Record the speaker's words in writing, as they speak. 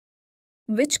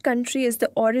Which country is the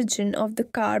origin of the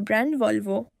car brand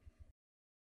Volvo?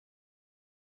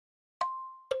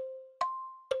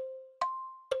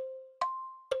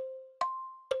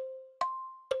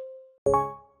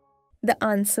 The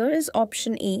answer is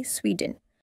option A, Sweden.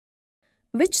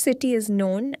 Which city is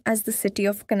known as the City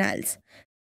of Canals?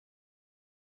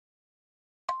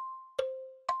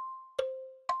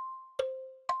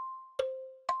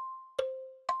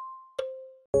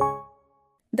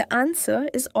 The answer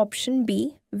is option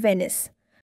B, Venice.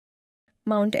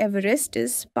 Mount Everest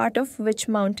is part of which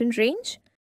mountain range?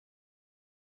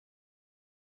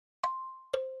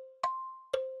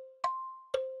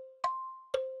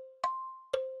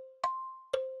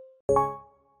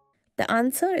 The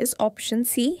answer is option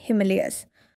C, Himalayas.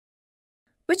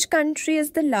 Which country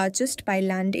is the largest by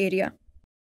land area?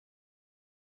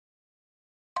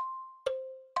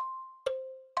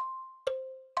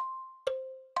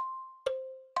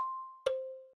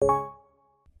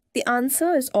 The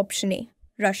answer is option A,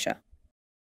 Russia.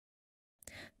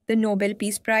 The Nobel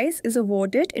Peace Prize is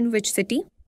awarded in which city?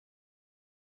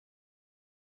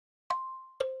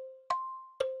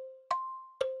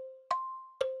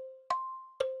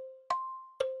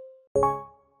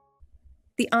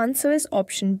 The answer is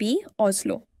option B,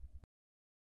 Oslo.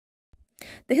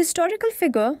 The historical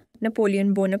figure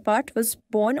Napoleon Bonaparte was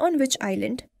born on which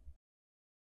island?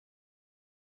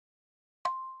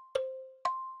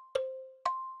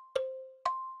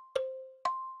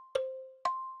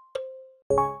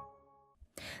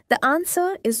 The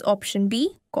answer is option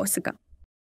B, Corsica.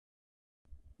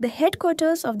 The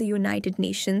headquarters of the United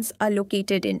Nations are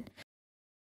located in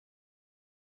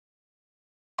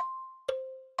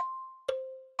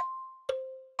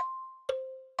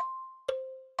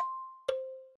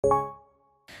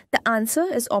The answer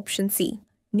is option C,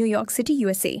 New York City,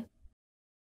 USA.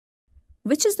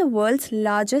 Which is the world's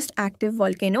largest active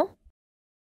volcano?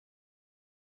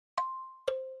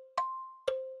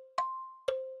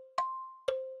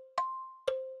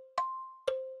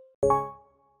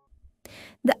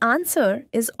 The answer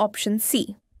is option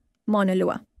C, Mauna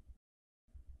Loa.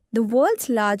 The world's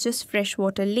largest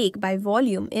freshwater lake by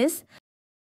volume is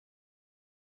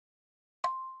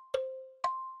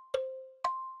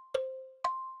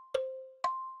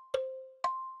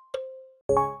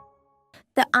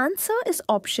The answer is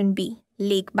option B,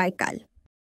 Lake Baikal.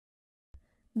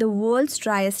 The world's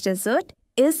driest desert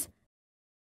is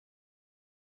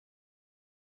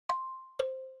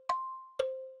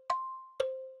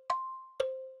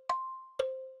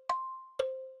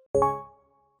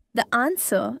The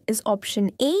answer is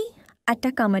option A,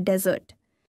 Atacama Desert.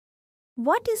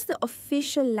 What is the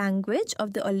official language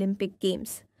of the Olympic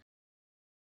Games?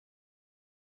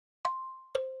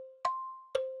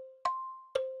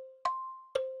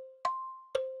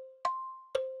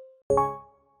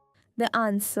 The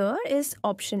answer is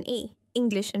option A,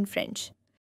 English and French.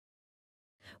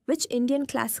 Which Indian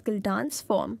classical dance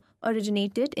form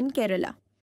originated in Kerala?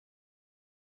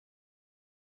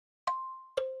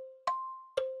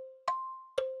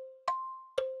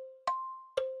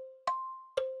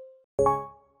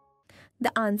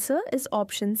 The answer is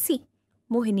option C,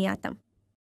 Mohiniyattam.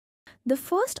 The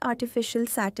first artificial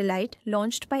satellite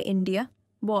launched by India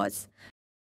was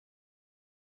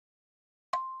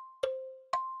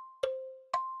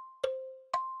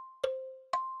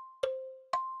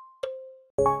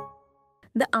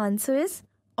The answer is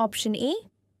option A,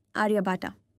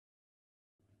 Aryabhata.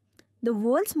 The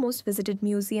world's most visited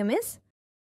museum is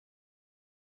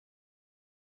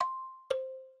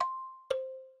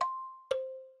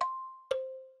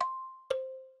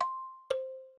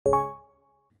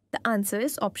The answer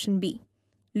is option B,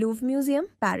 Louvre Museum,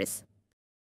 Paris.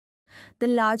 The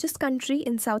largest country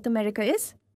in South America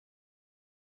is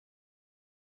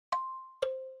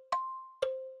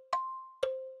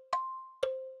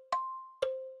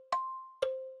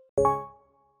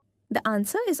The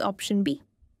answer is option B,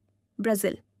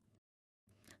 Brazil.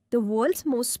 The world's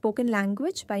most spoken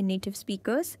language by native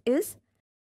speakers is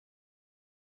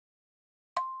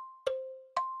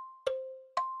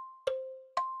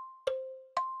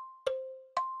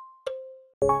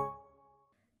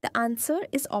The answer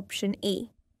is option A,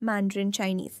 Mandarin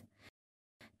Chinese.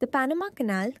 The Panama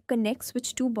Canal connects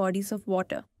which two bodies of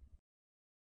water?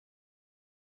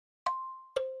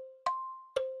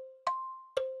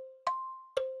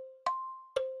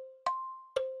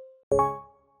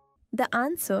 The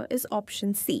answer is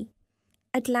option C,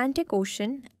 Atlantic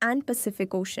Ocean and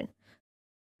Pacific Ocean.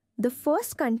 The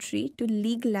first country to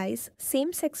legalize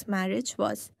same-sex marriage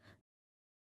was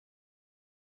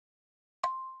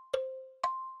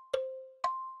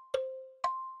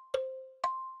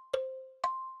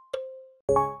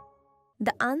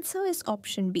The answer is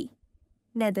option B,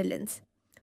 Netherlands.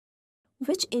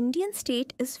 Which Indian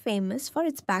state is famous for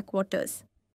its backwaters?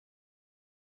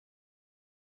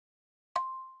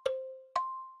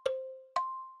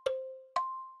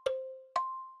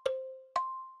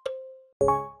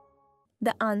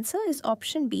 The answer is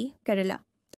option B, Kerala.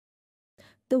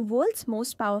 The world's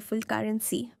most powerful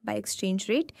currency by exchange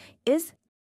rate is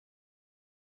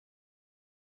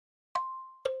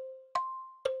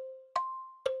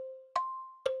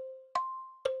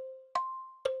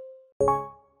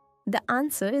the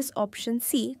answer is option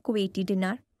C, Kuwaiti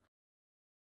dinar.